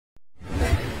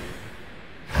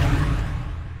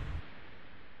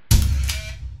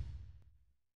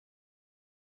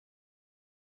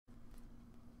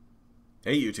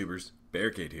Hey YouTubers,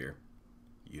 Barricade here.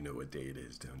 You know what day it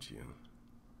is, don't you?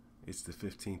 It's the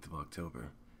 15th of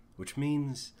October, which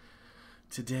means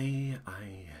today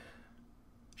I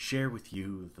share with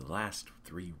you the last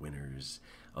three winners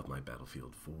of my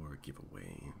Battlefield 4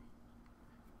 giveaway.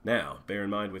 Now, bear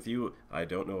in mind with you, I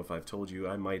don't know if I've told you,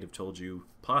 I might have told you,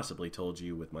 possibly told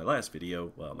you with my last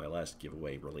video, well, my last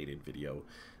giveaway related video,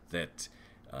 that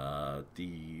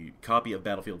the copy of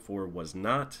Battlefield 4 was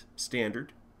not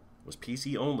standard, was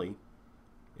PC only.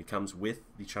 It comes with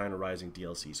the China Rising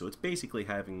DLC, so it's basically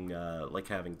having like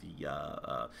having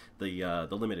the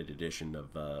limited edition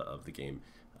of the game,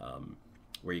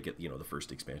 where you get the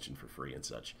first expansion for free and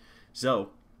such.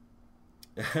 So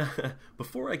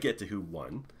before I get to who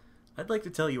won, I'd like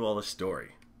to tell you all a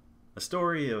story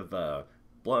of a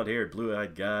blonde-haired,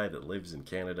 blue-eyed guy that lives in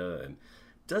Canada and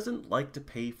doesn't like to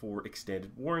pay for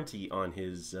extended warranty on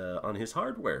his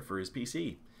hardware for his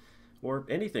PC. Or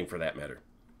anything for that matter.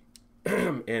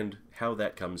 And how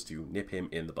that comes to nip him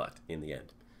in the butt in the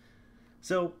end.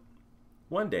 So,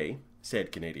 one day,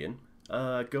 said Canadian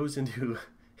goes into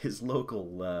his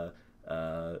local,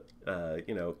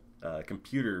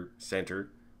 computer center,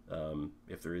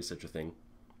 if there is such a thing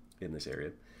in this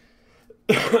area,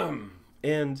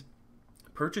 and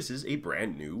purchases a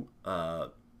brand new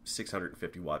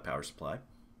 650 watt power supply.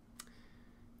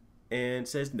 And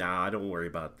says, "Nah, don't worry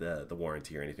about the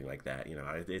warranty or anything like that.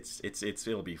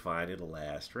 It'll be fine. It'll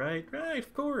last, right? Right,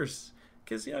 of course.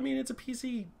 Because it's a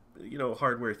PC,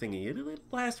 hardware thingy. It'll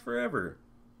last forever."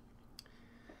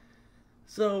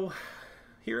 So,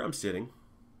 here I'm sitting,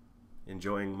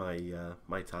 enjoying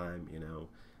my time,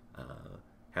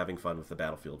 having fun with the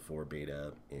Battlefield 4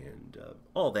 beta and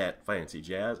all that fancy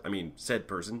jazz. Said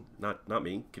person, not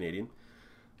me, Canadian.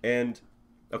 And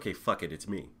okay, fuck it, it's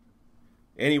me.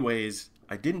 Anyways,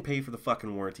 I didn't pay for the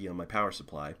fucking warranty on my power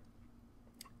supply,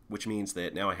 which means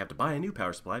that now I have to buy a new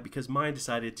power supply because mine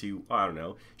decided to, I don't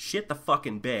know, shit the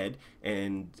fucking bed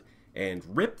and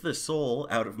rip the soul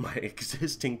out of my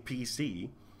existing PC.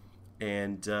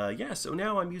 And so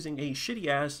now I'm using a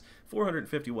shitty-ass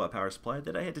 450 watt power supply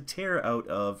that I had to tear out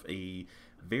of a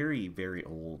very, very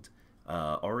old,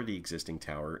 already existing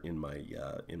tower in my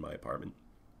apartment.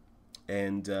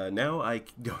 And now I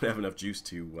don't have enough juice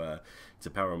to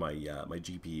power my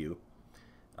GPU.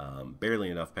 Barely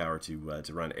enough power to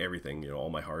run everything. All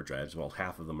my hard drives. Well,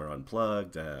 half of them are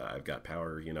unplugged. I've got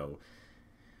power.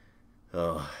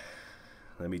 Oh,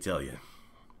 let me tell you,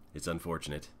 it's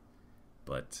unfortunate,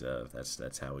 but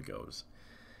that's how it goes.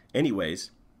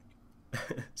 Anyways,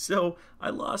 so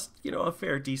I lost a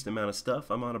fair decent amount of stuff.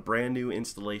 I'm on a brand new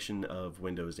installation of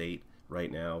Windows 8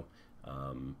 right now.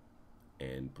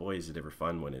 And boy, is it ever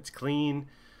fun when it's clean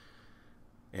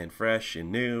and fresh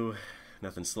and new.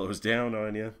 Nothing slows down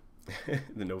on you. There's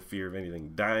no fear of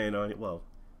anything dying on you. Well,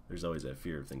 there's always that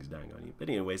fear of things dying on you. But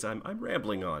anyways, I'm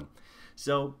rambling on.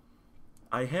 So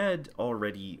I had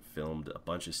already filmed a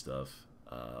bunch of stuff,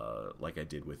 like I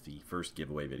did with the first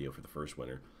giveaway video for the first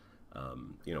winner.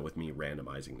 With me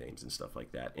randomizing names and stuff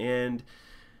like that. And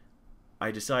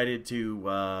I decided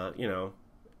to,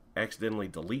 accidentally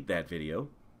delete that video.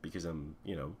 Because I'm,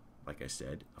 like I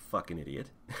said, a fucking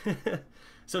idiot.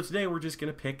 So today we're just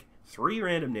going to pick three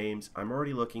random names. I'm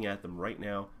already looking at them right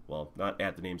now. Well, not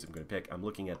at the names I'm going to pick. I'm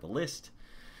looking at the list.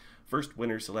 First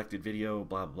winner selected video,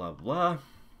 blah, blah, blah.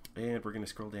 And we're going to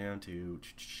scroll down to...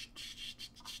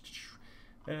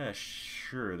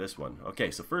 sure, this one. Okay,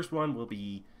 so first one will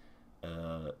be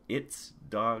It's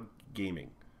Dog Gaming.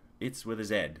 It's with a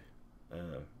Z.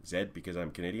 Z because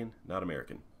I'm Canadian, not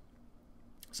American.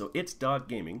 So It's Dog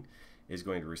Gaming is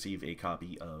going to receive a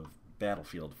copy of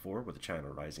Battlefield 4 with a China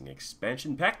Rising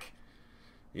expansion pack.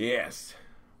 Yes.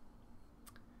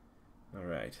 All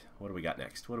right. What do we got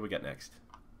next?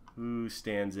 Who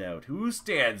stands out?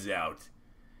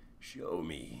 Show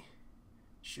me.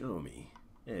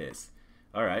 Yes.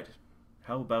 All right.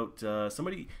 How about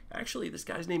somebody? Actually, this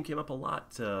guy's name came up a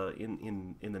lot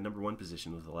in the number one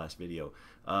position with the last video.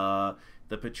 The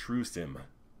Petrusim.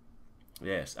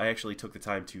 Yes, I actually took the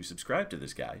time to subscribe to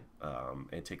this guy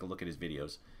and take a look at his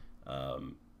videos.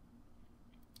 And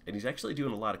he's actually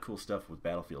doing a lot of cool stuff with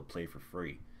Battlefield Play for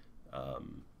free,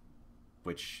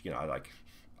 which, I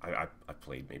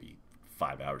played maybe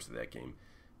 5 hours of that game.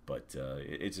 But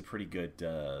it's a pretty good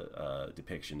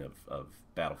depiction of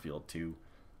Battlefield 2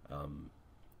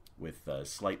 with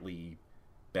slightly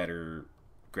better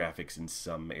graphics in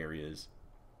some areas.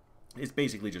 It's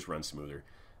basically just runs smoother.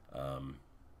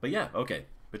 But yeah, okay.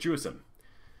 Petrusim.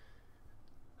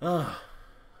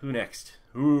 Who next?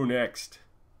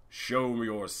 Show me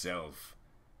yourself.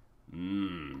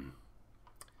 Does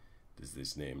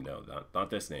this name? No, not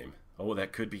this name. Oh,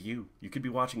 that could be you. You could be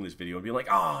watching this video and be like,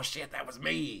 oh, shit, that was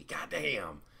me. God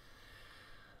damn.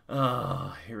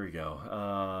 Here we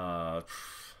go.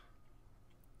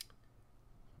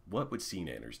 What would C.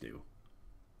 Nanners do?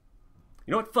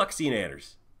 You know what? Fuck C.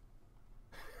 Nanners.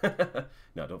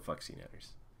 No, don't fuck C. Nanners.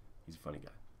 He's a funny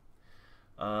guy.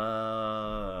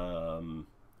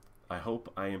 I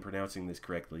hope I am pronouncing this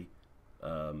correctly.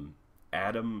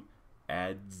 Adam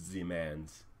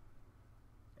Adzimans.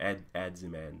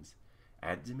 Adzimans.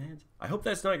 Adzimans? I hope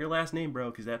that's not your last name, bro,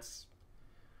 because that's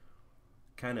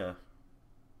kind of...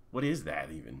 What is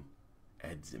that, even?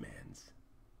 Adzimans.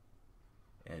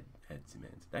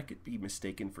 Adzimans. That could be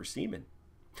mistaken for semen.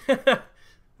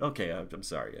 Okay, I'm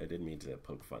sorry. I didn't mean to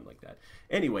poke fun like that.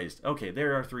 Anyways, okay,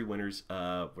 there are 3 winners.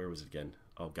 Where was it again?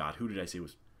 Oh, God, who did I say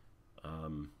was...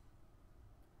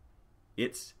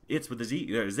 It's with a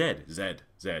Z. Zed.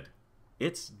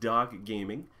 It's Dog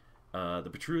Gaming. The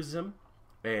Petrusum,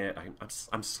 and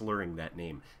I'm slurring that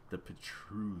name. The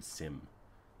Petrusim.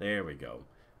 There we go.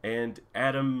 And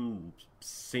Adam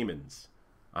Siemens.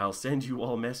 I'll send you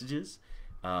all messages.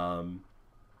 Hopefully,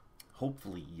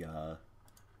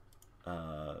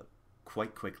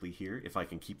 quite quickly here, if I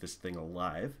can keep this thing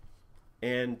alive.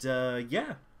 And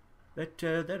yeah,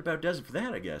 that about does it for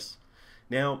that, I guess.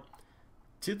 Now,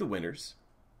 to the winners,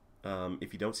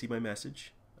 if you don't see my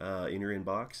message in your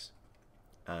inbox,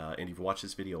 and you've watched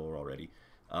this video already,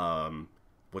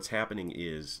 what's happening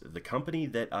is the company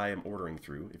that I am ordering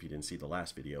through, if you didn't see the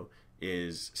last video,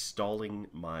 is stalling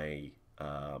my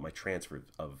my transfer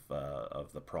of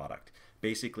the product.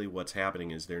 Basically, what's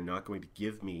happening is they're not going to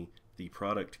give me the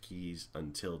product keys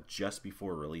until just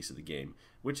before release of the game,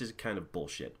 which is kind of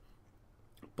bullshit.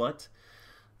 But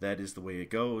that is the way it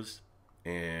goes,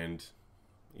 and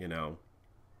you know,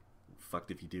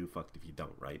 fucked if you do, fucked if you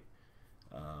don't, right?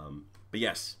 But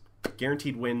yes,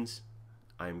 guaranteed wins.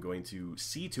 I'm going to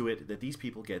see to it that these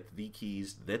people get the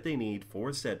keys that they need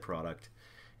for said product,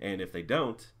 and if they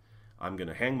don't, I'm going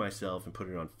to hang myself and put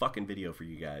it on fucking video for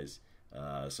you guys,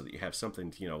 so that you have something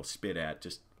to, you know, spit at.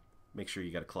 Just make sure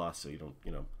you got a cloth so you don't,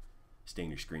 you know, stain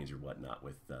your screens or whatnot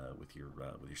with your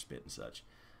spit and such.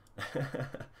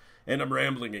 And I'm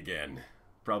rambling again,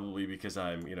 probably because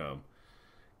I'm, you know,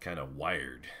 kind of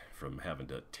wired from having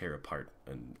to tear apart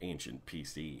an ancient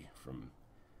PC from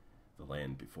the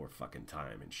land before fucking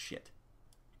time and shit.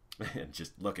 And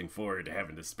just looking forward to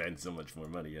having to spend so much more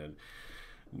money on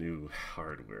new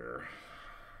hardware.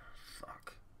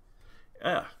 Fuck.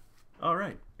 Yeah.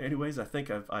 Alright. Anyways, I think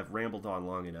I've rambled on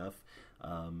long enough.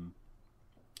 I'm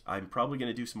probably going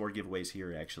to do some more giveaways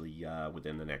here, actually,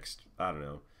 within the next, I don't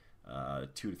know,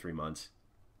 2 to 3 months.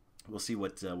 We'll see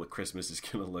what Christmas is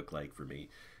going to look like for me.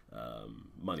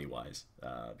 Money-wise,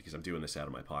 because I'm doing this out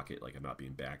of my pocket. Like, I'm not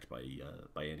being backed by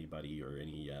anybody or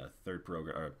any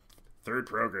third-party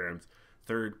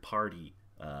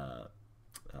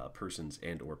persons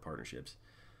and or partnerships,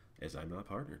 as I'm not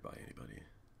partnered by anybody.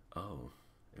 Oh,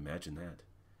 imagine that.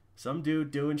 Some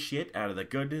dude doing shit out of the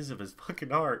goodness of his fucking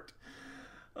heart.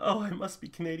 Oh, I must be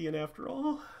Canadian after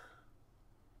all.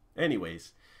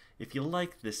 Anyways, if you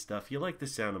like this stuff, you like the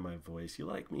sound of my voice, you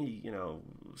like me, you know,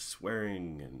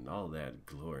 swearing and all that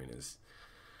gloriness,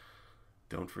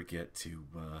 don't forget to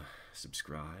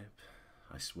subscribe.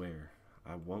 I swear,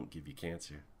 I won't give you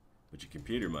cancer, but your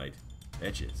computer might.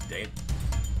 That shit's dead.